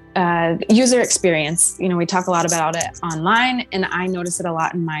user experience. We talk a lot about it online, and I notice it a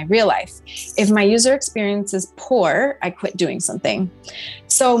lot in my real life. If my user experience is poor, I quit doing something.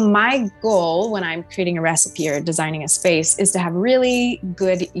 So my goal when I'm creating a recipe or designing a space is to have really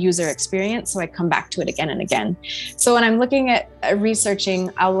good user experience, so I come back to it again and again. So when I'm looking at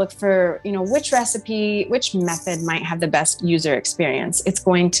researching, I'll look for, which recipe, which method might have the best user experience. It's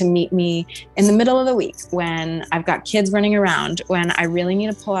going to meet me in the middle of the week when I've got kids running around, when I really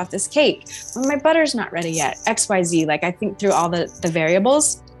need to pull off this cake, when my butter's not ready yet, XYZ. Like, I think through all the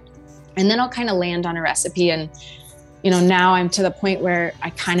variables, and then I'll kind of land on a recipe. And now I'm to the point where I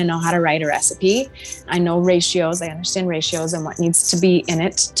kind of know how to write a recipe. I know ratios, I understand ratios and what needs to be in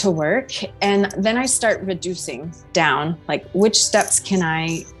it to work. And then I start reducing down, like, which steps can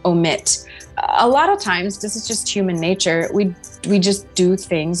I omit? A lot of times, this is just human nature. We just do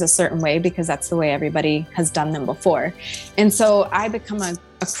things a certain way because that's the way everybody has done them before. And so I become a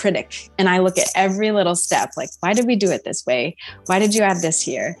critic, and I look at every little step, like, why did we do it this way? Why did you add this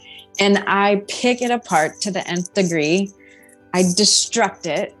here? And I pick it apart to the nth degree. I destruct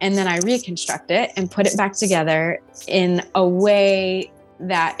it, and then I reconstruct it and put it back together in a way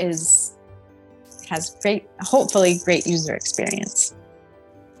that has hopefully great user experience.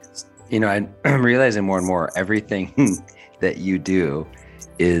 I'm realizing more and more everything that you do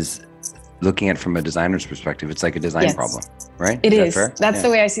is looking at it from a designer's perspective. It's like a design problem, right? It is. That's the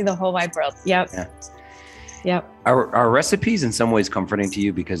way I see the whole wide world. Yep. Yeah. Yep. Are recipes in some ways comforting to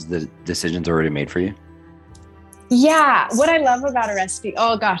you because the decision's already made for you? Yeah. What I love about a recipe,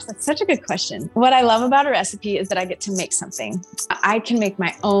 oh gosh, that's such a good question. What I love about a recipe is that I get to make something. I can make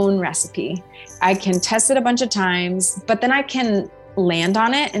my own recipe. I can test it a bunch of times, but then I can land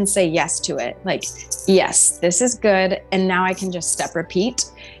on it and say yes to it. Like, yes, this is good. And now I can just step repeat.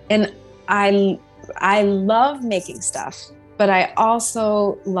 And I love making stuff, but I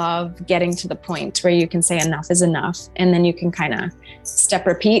also love getting to the point where you can say enough is enough. And then you can kind of step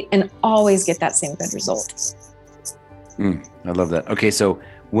repeat and always get that same good result. I love that. Okay. So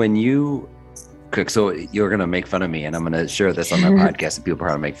when you cook, so you're going to make fun of me, and I'm going to share this on my podcast, and people are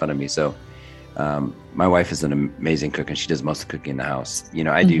going to make fun of me. So my wife is an amazing cook, and she does most of the cooking in the house.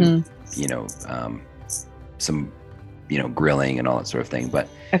 I do, some, grilling and all that sort of thing. But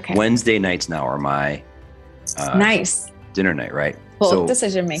Wednesday nights now are my nice dinner night, right? Full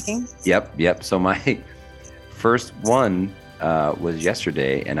decision making. Yep. So my first one was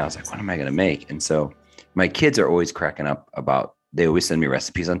yesterday, and I was like, what am I going to make? And so my kids are always cracking up about, they always send me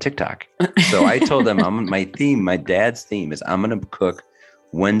recipes on TikTok. So I told them my dad's theme is I'm going to cook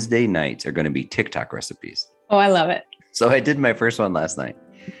Wednesday nights are going to be TikTok recipes. Oh, I love it. So I did my first one last night,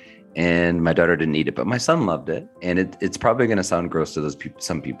 and my daughter didn't eat it, but my son loved it. And it's probably going to sound gross to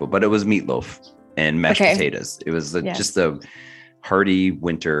some people, but it was meatloaf and mashed potatoes. It was just a hearty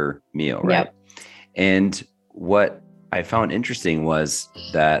winter meal, right? Yep. And what I found interesting was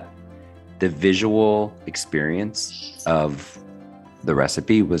that the visual experience of the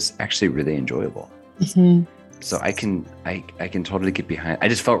recipe was actually really enjoyable. Mm-hmm. So I can totally get behind. I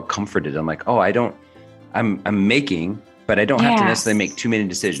just felt comforted. I'm like, I'm making, but I don't have to necessarily make too many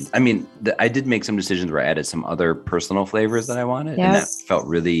decisions. I mean, I did make some decisions where I added some other personal flavors that I wanted, and that felt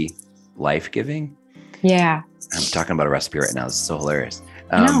really life-giving. Yeah. I'm talking about a recipe right now. This is so hilarious.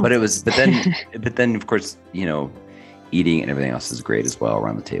 But then of course, eating and everything else is great as well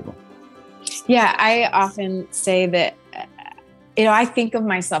around the table. Yeah. I often say that, I think of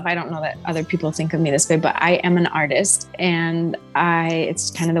myself, I don't know that other people think of me this way, but I am an artist, and it's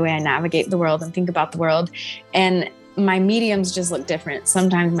kind of the way I navigate the world and think about the world. And my mediums just look different.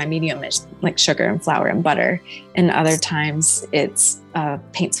 Sometimes my medium is like sugar and flour and butter, and other times it's a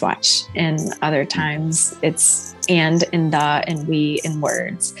paint swatch, and other times it's and the and we and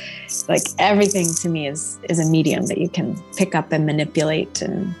words. Like everything to me is a medium that you can pick up and manipulate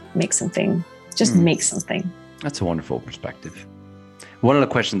and make something. Just make something. That's a wonderful perspective. One of the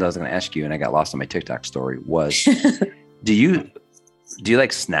questions I was going to ask you, and I got lost on my TikTok story, was do you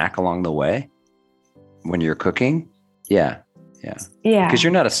like snack along the way when you're cooking? Yeah. Because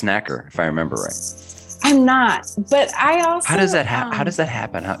you're not a snacker, if I remember right. I'm not, but I also. How does that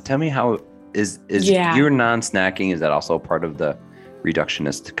happen? Tell me how is your non-snacking? Is that also part of the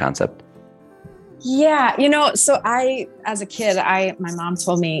reductionist concept? Yeah, so as a kid, my mom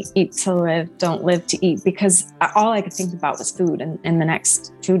told me, eat to live, don't live to eat, because all I could think about was food and the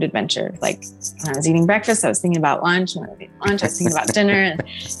next food adventure. Like when I was eating breakfast, I was thinking about lunch. When I was eating lunch, I was thinking about dinner.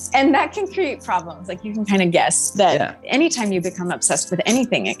 And that can create problems. Like you can kind of guess that anytime you become obsessed with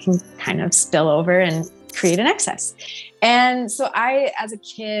anything, it can kind of spill over and create an excess. And so as a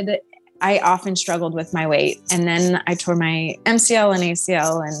kid, I often struggled with my weight. And then I tore my MCL and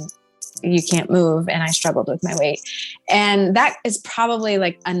ACL, and you can't move, and I struggled with my weight. And that is probably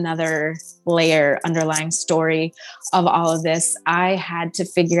like another layer, underlying story of all of this. I had to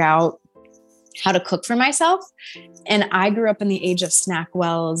figure out how to cook for myself. And I grew up in the age of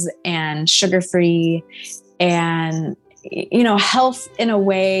SnackWells and sugar-free and, health in a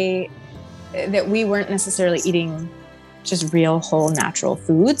way that we weren't necessarily eating just real, whole, natural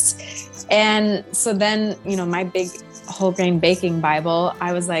foods. And so then, my big whole grain baking Bible,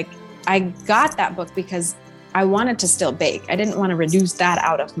 I was like, I got that book because I wanted to still bake. I didn't want to reduce that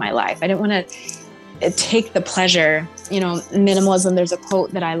out of my life. I didn't want to take the pleasure. Minimalism, there's a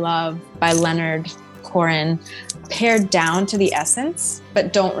quote that I love by Leonard Cohen, pared down to the essence,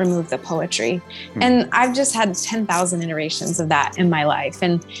 but don't remove the poetry. And I've just had 10,000 iterations of that in my life.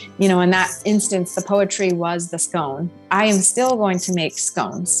 And, in that instance, the poetry was the scone. I am still going to make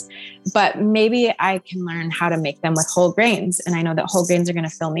scones, but maybe I can learn how to make them with whole grains. And I know that whole grains are going to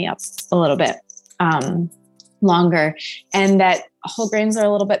fill me up a little bit longer, and that whole grains are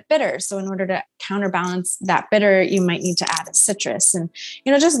a little bit bitter. So in order to counterbalance that bitter, you might need to add a citrus, and,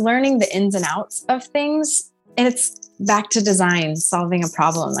 just learning the ins and outs of things. And it's back to design, solving a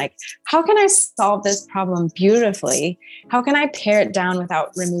problem. Like, how can I solve this problem beautifully? How can I pare it down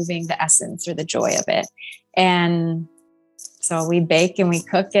without removing the essence or the joy of it? And so we bake and we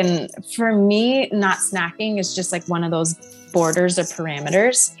cook. And for me, not snacking is just like one of those borders or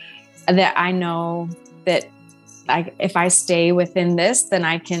parameters that I know that if I stay within this, then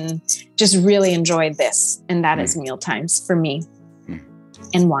I can just really enjoy this. And that is meal times for me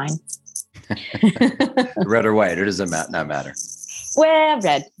and wine. Red or white, or does it not matter? Well,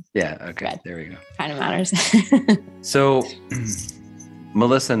 red. Yeah. Okay. Red. There we go. Kind of matters. So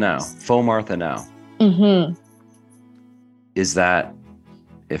Melissa now, Faux Martha now. Mm-hmm. Is that,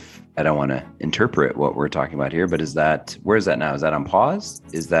 if I don't want to interpret what we're talking about here, but where is that now? Is that on pause?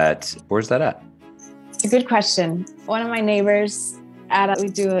 Where's that at? It's a good question. One of my neighbors,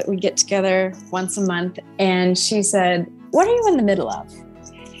 we get together once a month, and she said, "What are you in the middle of?"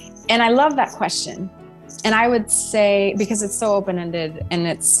 And I love that question. And I would say, because it's so open-ended and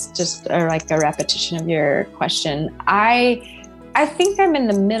it's just like a repetition of your question, I think I'm in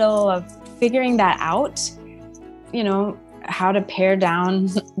the middle of figuring that out, how to pare down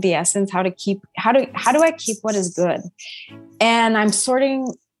the essence, how do I keep what is good? And I'm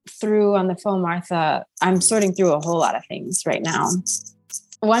sorting through on the Faux Martha, I'm sorting through a whole lot of things right now.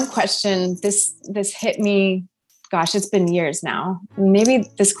 One question, this hit me, gosh, it's been years now. Maybe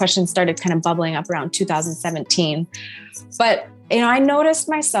this question started kind of bubbling up around 2017. But, I noticed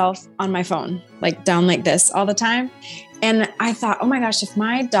myself on my phone, like down like this all the time. And I thought, oh my gosh, if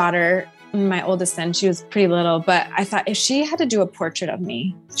my daughter, my oldest then, she was pretty little, but I thought if she had to do a portrait of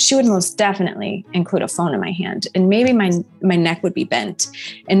me, she would most definitely include a phone in my hand. And maybe my neck would be bent.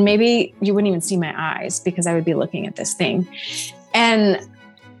 And maybe you wouldn't even see my eyes because I would be looking at this thing. And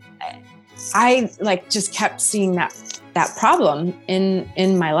I just kept seeing that problem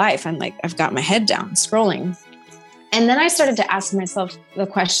in my life. I'm like, I've got my head down scrolling. And then I started to ask myself the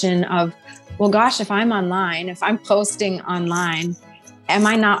question of, well, gosh, if I'm online, if I'm posting online, am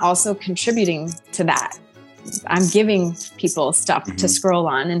I not also contributing to that? I'm giving people stuff to scroll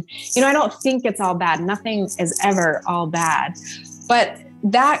on. And, I don't think it's all bad. Nothing is ever all bad. But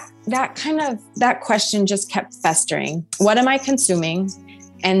that question just kept festering. What am I consuming?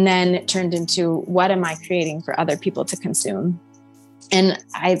 And then it turned into, what am I creating for other people to consume? And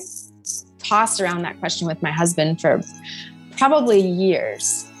I tossed around that question with my husband for probably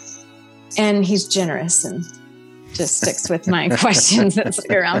years. And he's generous and just sticks with my questions that's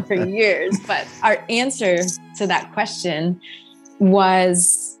around for years. But our answer to that question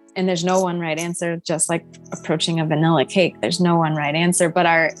was, and there's no one right answer, just like approaching a vanilla cake, there's no one right answer. But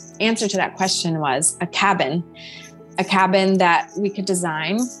our answer to that question was a cabin that we could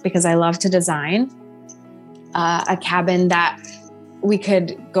design, because I love to design, a cabin that we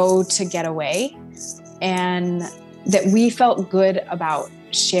could go to get away, and that we felt good about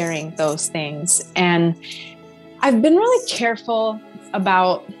sharing those things. And I've been really careful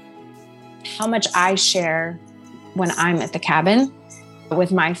about how much I share when I'm at the cabin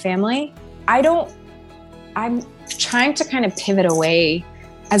with my family. I'm trying to kind of pivot away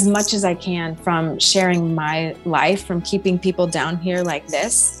as much as I can from sharing my life, from keeping people down here like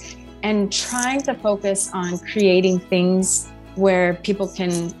this, and trying to focus on creating things where people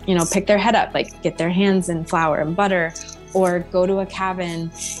can, pick their head up, like get their hands in flour and butter, or go to a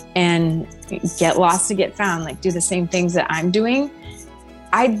cabin and get lost to get found, like do the same things that I'm doing.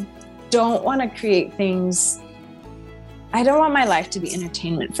 I don't want to create things. I don't want my life to be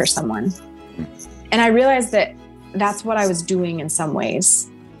entertainment for someone. And I realized that that's what I was doing in some ways.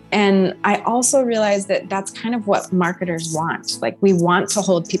 And I also realized that that's kind of what marketers want. Like, we want to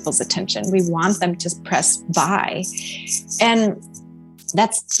hold people's attention. We want them to press buy. And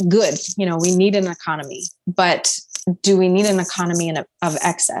that's good. We need an economy, but do we need an economy of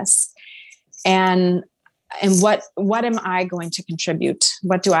excess? And what am I going to contribute?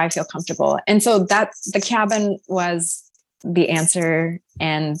 What do I feel comfortable? And so the cabin was the answer.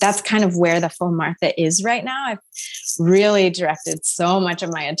 And that's kind of where the Faux Martha is right now. I've really directed so much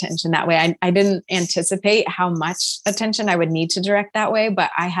of my attention that way. I didn't anticipate how much attention I would need to direct that way, but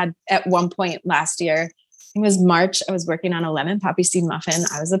I had at one point last year, it was March, I was working on a lemon poppy seed muffin.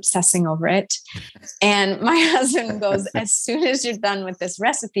 I was obsessing over it. And my husband goes, as soon as you're done with this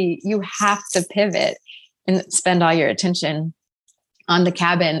recipe, you have to pivot and spend all your attention on the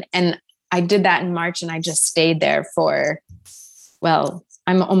cabin. And I did that in March, and I just stayed there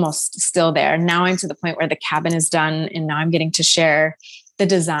I'm almost still there. Now I'm to the point where the cabin is done, and now I'm getting to share the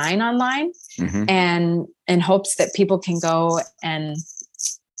design online, and in hopes that people can go and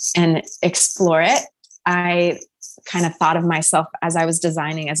explore it. I kind of thought of myself as I was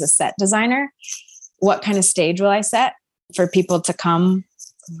designing as a set designer. What kind of stage will I set for people to come,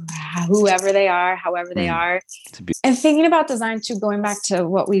 whoever they are, however they are? And thinking about design too, going back to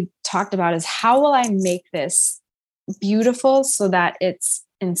what we talked about, is how will I make this beautiful so that it's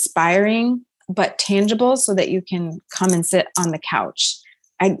inspiring but tangible, so that you can come and sit on the couch.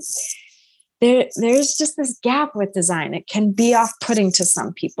 There's just this gap with design. It can be off-putting to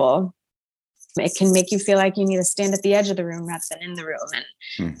some people. It can make you feel like you need to stand at the edge of the room rather than in the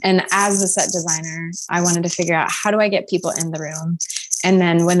room. And as a set designer, I wanted to figure out, how do I get people in the room? And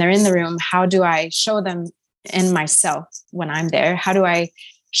then when they're in the room, how do I show them, and myself when I'm there, how do I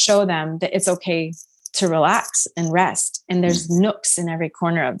show them that it's okay to relax and rest? And there's nooks in every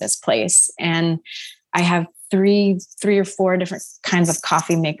corner of this place. And I have three or four different kinds of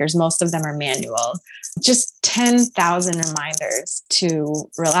coffee makers. Most of them are manual. Just 10,000 reminders to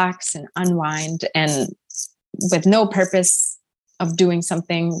relax and unwind, and with no purpose of doing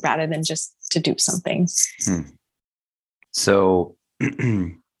something rather than just to do something. So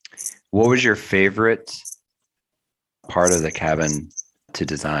what was your favorite part of the cabin to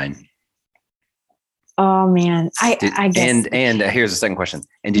design? Oh man, I guess. And here's the second question.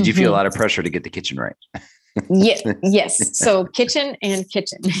 And did you feel a lot of pressure to get the kitchen right? Yes. So kitchen.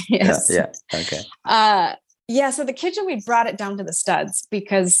 Yes. Yeah. Okay. So the kitchen, we brought it down to the studs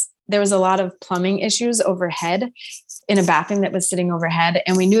because there was a lot of plumbing issues overhead in a bathroom that was sitting overhead.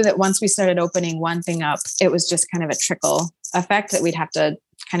 And we knew that once we started opening one thing up, it was just kind of a trickle effect that we'd have to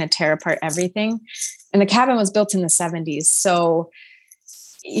kind of tear apart everything. And the cabin was built in the 70s. So,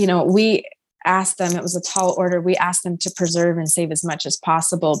 we asked them, it was a tall order. We asked them to preserve and save as much as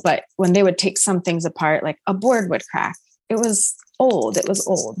possible. But when they would take some things apart, like a board would crack, it was old.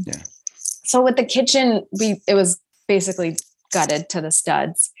 Yeah. So with the kitchen, it was basically gutted to the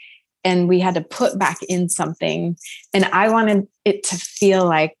studs, and we had to put back in something. And I wanted it to feel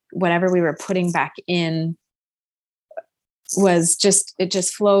like whatever we were putting back in it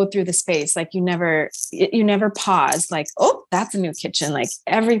just flowed through the space. Like you never paused, like, oh, that's a new kitchen. Like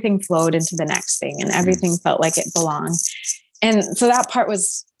everything flowed into the next thing, and everything felt like it belonged. And so that part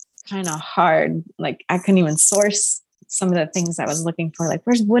was kind of hard. Like I couldn't even source some of the things I was looking for. Like,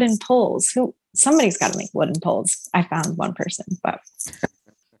 where's wooden poles? Somebody's got to make wooden poles. I found one person, but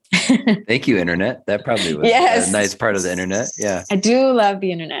thank you, internet. That probably was a nice part of the internet. Yeah. I do love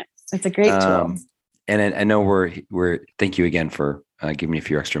the internet. It's a great tool. And I know we're thank you again for giving me a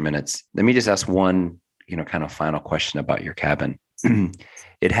few extra minutes. Let me just ask one kind of final question about your cabin.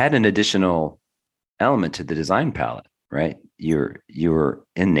 It had an additional element to the design palette, right? You're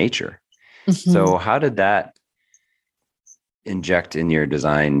in nature. Mm-hmm. So how did that inject in your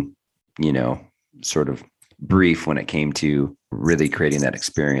design, sort of brief when it came to really creating that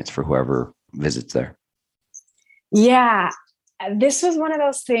experience for whoever visits there? Yeah, this was one of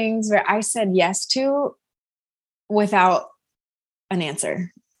those things where I said yes to without an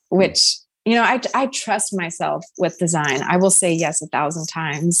answer, which, I trust myself with design. I will say yes 1,000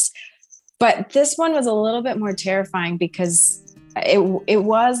 times, but this one was a little bit more terrifying because it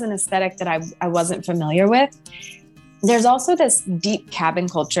was an aesthetic that I wasn't familiar with. There's also this deep cabin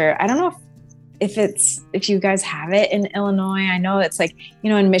culture. I don't know if you guys have it in Illinois. I know it's like,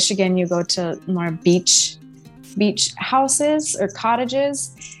 in Michigan, you go to more beach houses or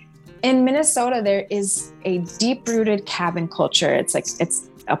cottages. In Minnesota, there is a deep-rooted cabin culture. It's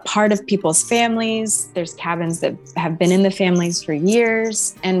a part of people's families. There's cabins that have been in the families for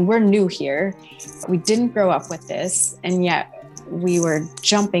years, and we're new here. We didn't grow up with this, and yet we were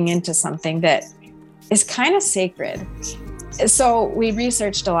jumping into something that is kind of sacred. So we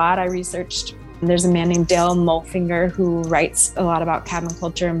researched a lot. There's a man named Dale Molfinger who writes a lot about cabin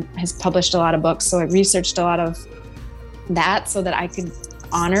culture and has published a lot of books. So I researched a lot of that so that I could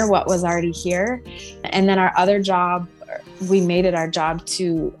honor what was already here. And then our other job, we made it our job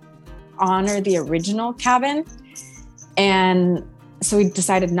to honor the original cabin. And so we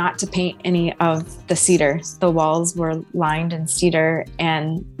decided not to paint any of the cedar. The walls were lined in cedar.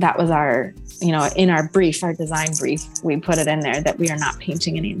 And that was our, in our brief, our design brief, we put it in there that we are not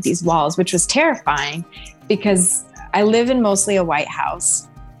painting any of these walls, which was terrifying because I live in mostly a white house.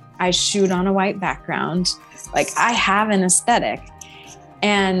 I shoot on a white background. Like, I have an aesthetic.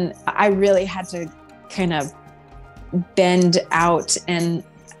 And I really had to kind of bend out. And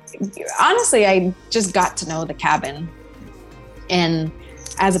honestly, I just got to know the cabin. And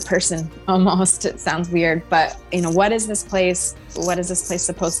as a person, almost, it sounds weird, but what is this place? What is this place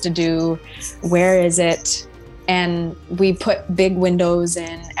supposed to do? Where is it? And we put big windows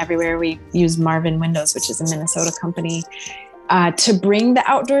in everywhere. We use Marvin Windows, which is a Minnesota company, to bring the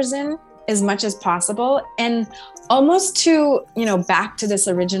outdoors in as much as possible. And almost to, back to this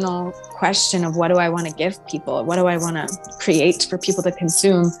original question of what do I want to give people? What do I want to create for people to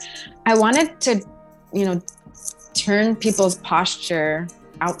consume? I wanted to, turn people's posture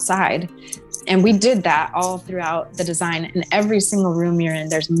outside. And we did that all throughout the design. In every single room you're in,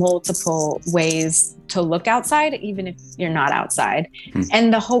 there's multiple ways to look outside, even if you're not outside.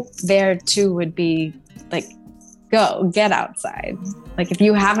 And the hope there too would be like, get outside. Like, if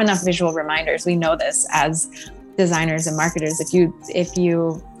you have enough visual reminders, we know this as designers and marketers, if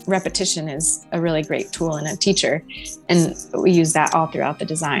you repetition is a really great tool in a teacher. And we use that all throughout the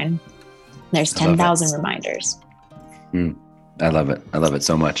design. There's 10,000 reminders. I love it. I love it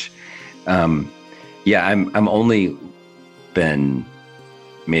so much. I'm only been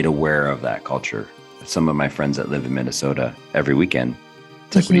made aware of that culture. Some of my friends that live in Minnesota, every weekend,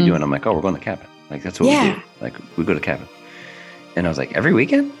 it's like, what are you doing? I'm like, oh, we're going to the cabin. Like, that's what we do. Like, we go to the cabin. And I was like, every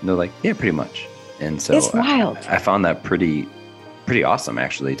weekend? And they're like, yeah, pretty much. And so it's wild. I found that pretty awesome,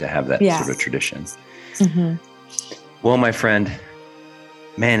 actually, to have that sort of tradition. Mm-hmm. Well, my friend,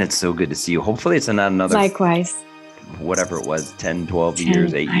 man, it's so good to see you. Hopefully it's not another... Likewise. Whatever it was, 10, 12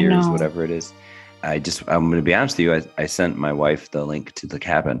 years, 8 years, whatever it is. I'm going to be honest with you. I sent my wife the link to the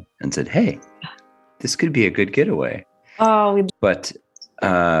cabin and said, hey, this could be a good getaway. But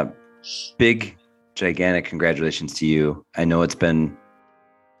big, gigantic congratulations to you. I know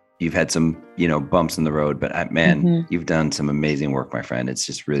you've had some, bumps in the road, but you've done some amazing work, my friend. It's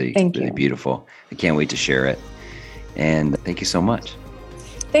just really beautiful. I can't wait to share it. And thank you so much.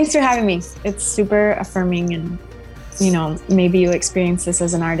 Thanks for having me. It's super affirming, and maybe you experience this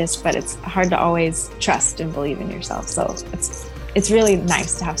as an artist, but it's hard to always trust and believe in yourself. So it's really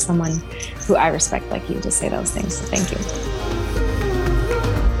nice to have someone who I respect like you to say those things. So thank you.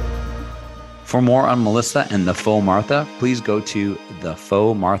 For more on Melissa and The Faux Martha, please go to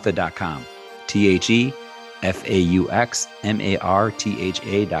thefauxmartha.com.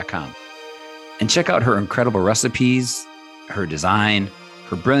 TheFauxmartha.com. And check out her incredible recipes, her design,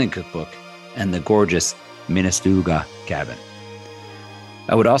 her brilliant cookbook, and the gorgeous Minnestuga cabin.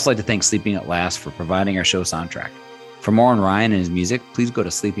 I would also like to thank Sleeping at Last for providing our show soundtrack. For more on Ryan and his music, please go to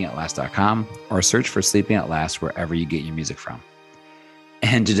sleepingatlast.com or search for Sleeping at Last wherever you get your music from.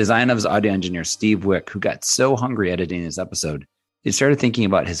 And to design of his audio engineer, Steve Wick, who got so hungry editing this episode, he started thinking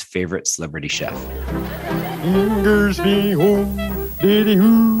about his favorite celebrity chef.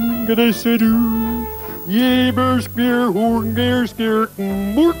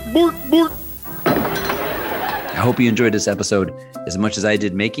 I hope you enjoyed this episode as much as I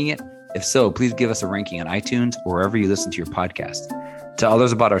did making it. If so, please give us a ranking on iTunes or wherever you listen to your podcast. Tell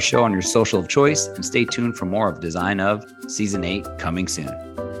others about our show on your social of choice and stay tuned for more of Design Of Season 8 coming soon.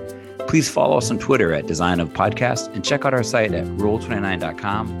 Please follow us on Twitter at Design Of Podcast and check out our site at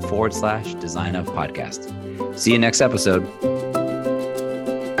rule29.com/Design Of Podcast. See you next episode.